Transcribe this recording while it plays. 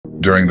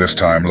During this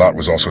time, Lot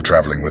was also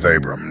traveling with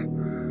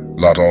Abram.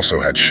 Lot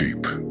also had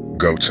sheep,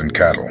 goats, and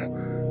cattle,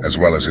 as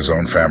well as his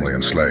own family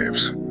and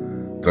slaves.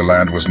 The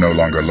land was no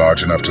longer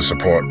large enough to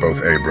support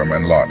both Abram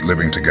and Lot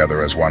living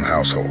together as one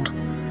household.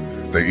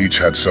 They each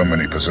had so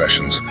many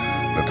possessions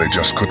that they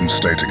just couldn't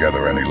stay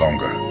together any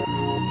longer.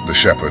 The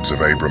shepherds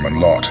of Abram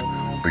and Lot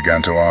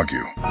began to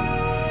argue.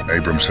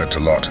 Abram said to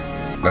Lot,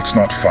 "Let's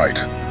not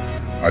fight.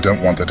 I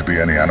don't want there to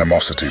be any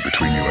animosity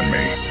between you and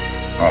me.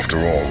 After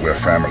all, we're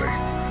family,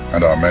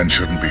 and our men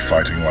shouldn't be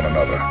fighting one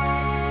another.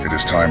 It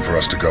is time for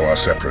us to go our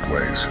separate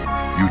ways.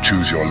 You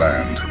choose your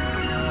land.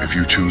 If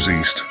you choose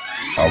east,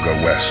 I'll go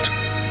west.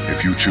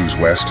 If you choose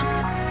west,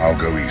 I'll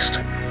go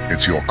east.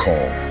 It's your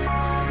call."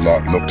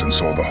 Lot looked and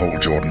saw the whole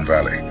Jordan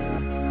Valley.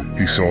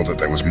 He saw that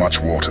there was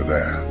much water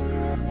there,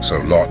 so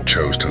Lot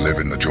chose to live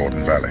in the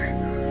Jordan Valley.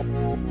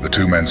 The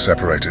two men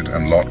separated,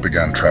 and Lot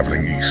began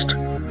traveling east.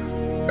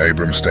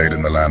 Abram stayed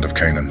in the land of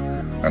Canaan,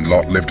 and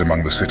Lot lived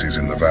among the cities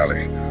in the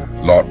valley.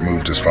 Lot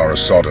moved as far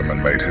as Sodom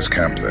and made his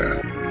camp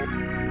there.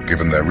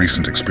 Given their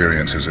recent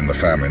experiences in the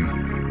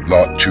famine,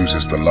 Lot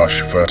chooses the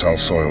lush, fertile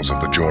soils of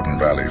the Jordan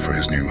Valley for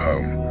his new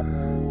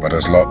home. But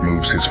as Lot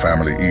moves his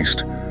family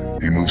east,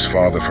 he moves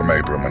farther from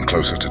Abram and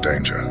closer to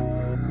danger.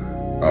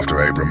 After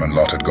Abram and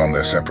Lot had gone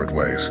their separate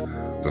ways,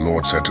 the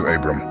Lord said to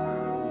Abram,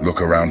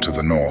 "Look around to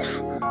the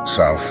north,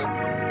 south,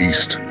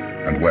 east,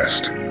 and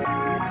west.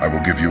 I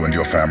will give you and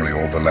your family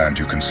all the land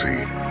you can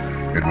see.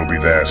 It will be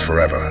theirs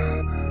forever.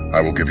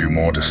 I will give you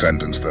more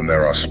descendants than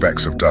there are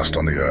specks of dust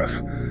on the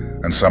earth,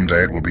 and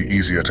someday it will be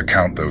easier to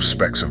count those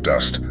specks of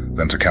dust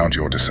than to count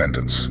your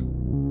descendants.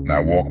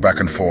 Now walk back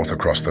and forth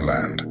across the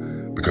land,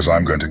 because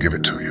I'm going to give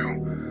it to you."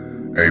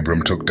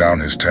 Abram took down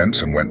his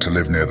tents and went to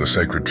live near the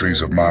sacred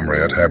trees of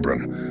Mamre at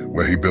Hebron,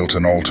 where he built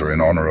an altar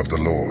in honor of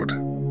the Lord.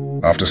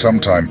 After some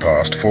time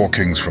passed, 4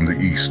 kings from the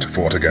east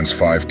fought against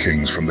 5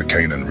 kings from the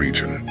Canaan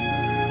region.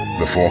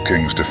 The 4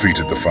 kings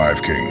defeated the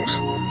 5 kings,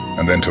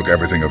 and then took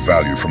everything of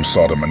value from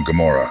Sodom and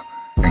Gomorrah,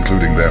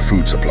 including their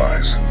food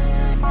supplies.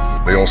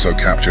 They also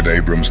captured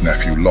Abram's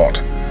nephew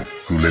Lot,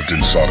 who lived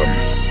in Sodom.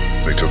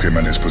 They took him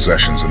and his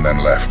possessions and then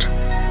left.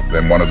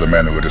 Then one of the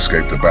men who had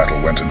escaped the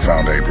battle went and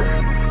found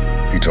Abram.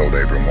 He told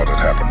Abram what had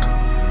happened.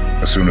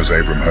 As soon as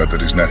Abram heard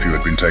that his nephew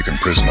had been taken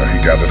prisoner,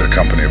 he gathered a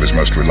company of his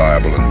most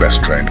reliable and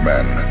best-trained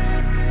men.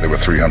 There were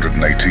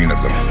 318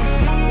 of them,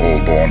 all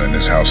born in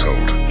his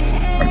household,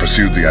 and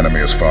pursued the enemy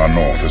as far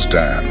north as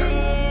Dan.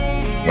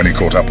 When he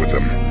caught up with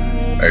them,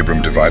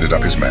 Abram divided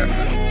up his men,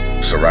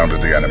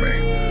 surrounded the enemy,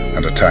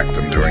 and attacked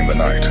them during the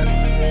night.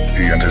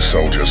 He and his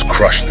soldiers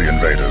crushed the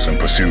invaders and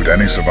pursued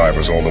any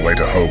survivors all the way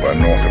to Hobah,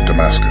 north of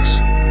Damascus.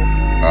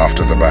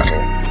 After the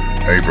battle,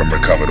 Abram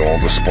recovered all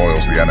the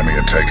spoils the enemy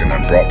had taken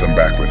and brought them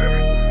back with him.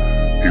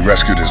 He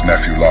rescued his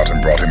nephew Lot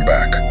and brought him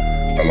back,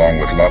 along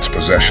with Lot's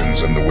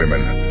possessions and the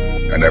women,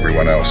 and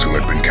everyone else who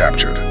had been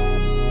captured.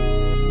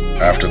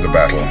 After the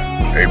battle,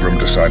 Abram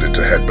decided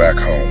to head back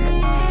home.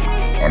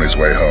 On his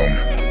way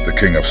home, the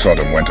king of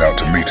Sodom went out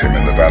to meet him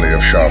in the valley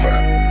of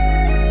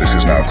Shava. This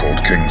is now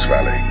called King's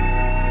Valley.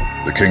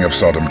 The king of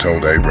Sodom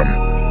told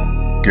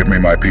Abram, "Give me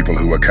my people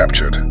who were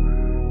captured,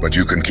 but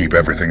you can keep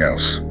everything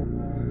else."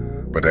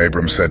 But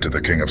Abram said to the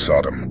king of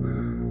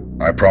Sodom,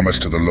 "I promise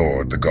to the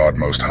Lord, the God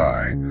Most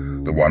High,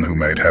 the one who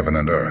made heaven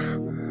and earth.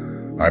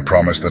 I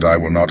promise that I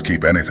will not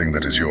keep anything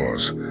that is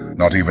yours,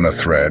 not even a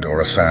thread or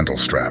a sandal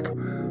strap.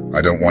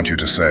 I don't want you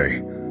to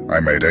say, 'I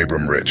made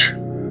Abram rich.'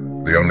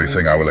 The only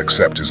thing I will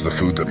accept is the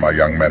food that my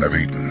young men have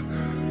eaten,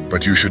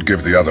 but you should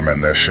give the other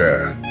men their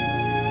share.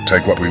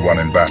 Take what we won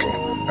in battle,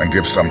 and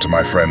give some to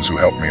my friends who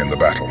helped me in the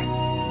battle."